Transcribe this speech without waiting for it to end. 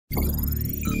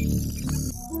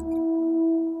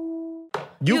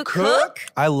You cook?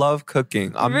 I love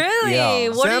cooking. Really? Yeah.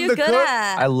 What are Sam you the good cook?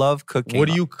 at? I love cooking. What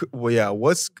do you? Well, yeah.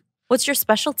 What's What's your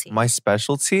specialty? My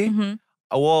specialty? Mhm.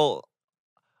 Well,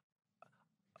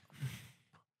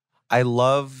 I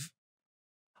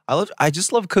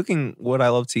just love cooking what I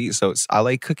love to eat. So I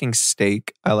like cooking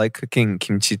steak. I like cooking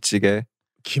kimchi jjigae.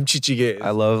 kimchi jjigae? I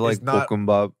love like not-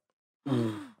 bokkeumbap.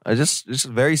 I just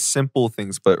very simple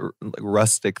things, but like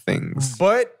rustic things.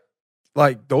 But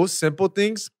like those simple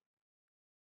things.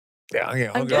 Yeah, I'm getting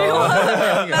I'm hungry. getting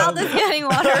I'm mouth is hungry. getting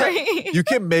watery. You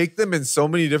can make them in so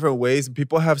many different ways, and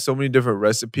people have so many different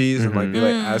recipes, and like they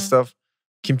like add stuff.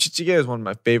 Kimchi jjigae is one of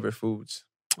my favorite foods.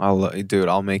 Dude,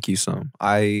 I'll make you some.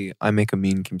 I make a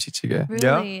mean kimchi jjigae.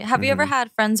 Really? Have you ever had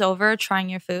friends over trying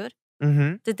your food?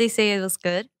 Mm-hmm. Did they say it was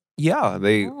good? Yeah,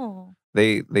 they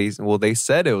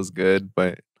said it was good,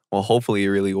 but well, hopefully it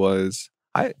really was.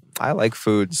 I like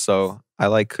food, so I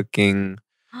like cooking.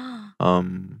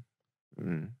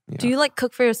 Yeah. Do you like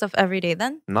cook for yourself every day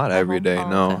then? Not At every home? day, Oh,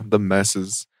 no. okay. The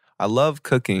messes. I love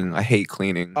cooking. I hate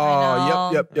cleaning.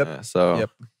 Oh, yep. Yeah, so Yep.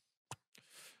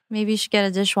 Maybe you should get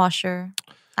a dishwasher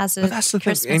as a but that's the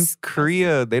thing. In Christmas.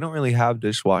 Korea, they don't really have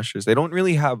dishwashers. They don't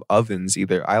really have ovens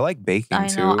either. I like baking I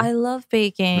too. know. I love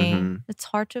baking. Mhm. It's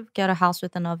hard to get a house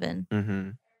with an oven. Mm-hmm.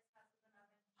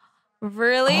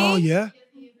 Really? Oh yeah.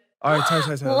 All right,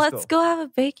 tight. Let's go have a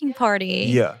baking party.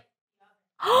 Yeah,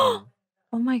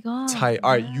 Oh my god. tight.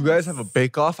 All right, you guys have a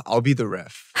bake off. I'll be the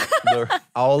ref.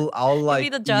 I'll like be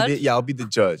the eat judge? it. Yeah, I'll be the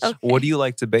judge. Okay. What do you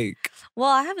like to bake? Well,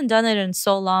 I haven't done it in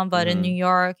so long, but in Mhm. New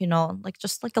York, like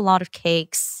just like a lot of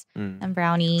cakes Mm. and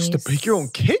brownies. Just to bake your own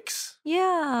cakes,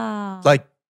 Yeah. like,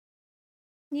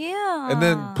 yeah. and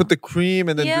then put the cream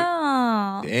and then.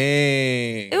 yeah.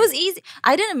 Dang. It was easy.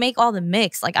 I didn't make all the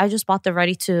mix. Like I just bought the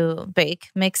ready to bake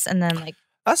mix and then like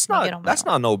That's Make it on not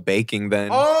my own. no baking then.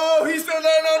 Oh, he said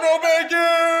no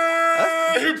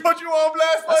bacon. He put you on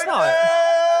blast That's like not-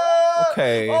 that.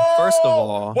 Okay, first of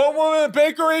all, one woman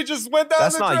bakery just went down.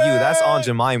 that's the not drain. you. That's Aunt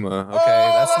Jemima. Okay,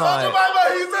 Oh, that's Aunt not. Jemima.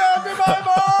 He said Aunt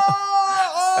Jemima.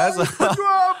 Oh, That's he a- put you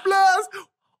on blast.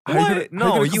 How you What? gonna-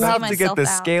 No, how you gonna have come to out? get the Myself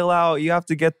out. scale out. You have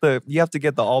to get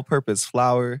the all-purpose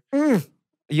flour. Mm.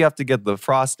 You have to get the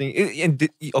frosting.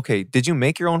 Okay, did you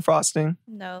make your own frosting?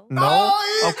 no. No.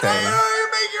 Oh, he Okay. said, "You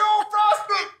make your own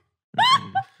frosting."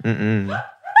 Mm-mm.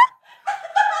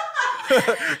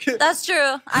 That's true.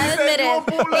 I He said admit you a it.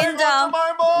 bootleg In Aunt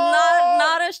Jemima.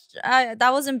 not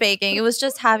that wasn't baking. It was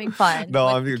just having fun. No,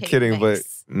 with I'm cake kidding, mix.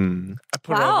 but I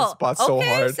put her on the spot so okay,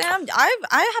 hard. Sam.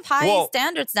 I have high Well,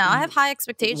 standards now. I have high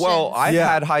expectations. well, I've Yeah.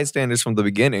 had high standards from the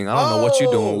beginning. I don't know what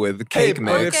you're doing Oh. with Hey, cake but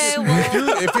mix.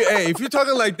 Okay, if you're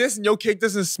talking like this and your cake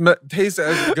doesn't taste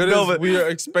as good No, as but- we are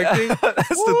expecting, That's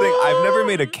the thing. I've never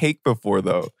made a cake before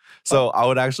though, so I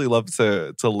would actually love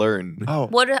to learn. oh,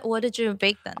 what did you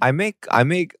bake then? I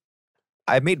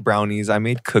made brownies. I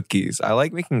made cookies. I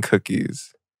like making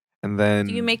cookies, and then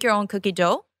Do you make your own cookie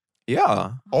dough?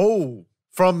 Yeah. oh,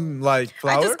 from like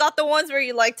flour. I just got the ones where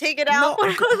you like take it out.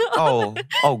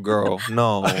 Oh, girl,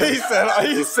 no. He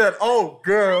said, "Oh,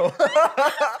 girl."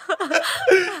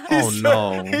 Oh,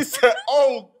 no. He said,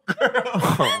 "Oh,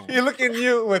 girl." He looking at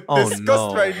you with Oh, disgust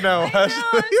no. right now. I know, I'm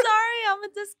Ashley. sorry. I'm a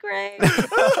disgrace.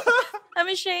 I'm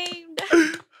ashamed.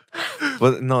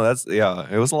 But no,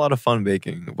 it was a lot of fun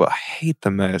baking, but I hate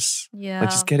the mess. Yeah. Like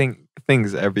just getting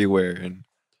things everywhere and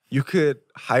You could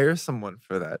hire someone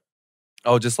for that.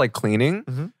 just like cleaning.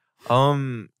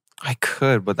 Mhm. I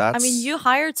could, but that's I mean, you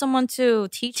hired someone to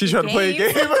teach Teach you her to play a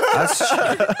games. game. That's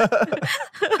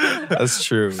that's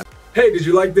true. Hey, did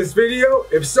you like this video?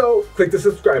 If so, click the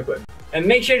subscribe button. And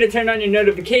make sure to turn on your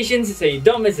notifications so you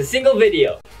don't miss a single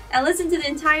video. And listen to the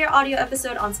entire audio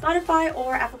episode on Spotify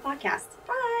or Apple Podcasts.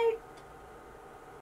 Bye!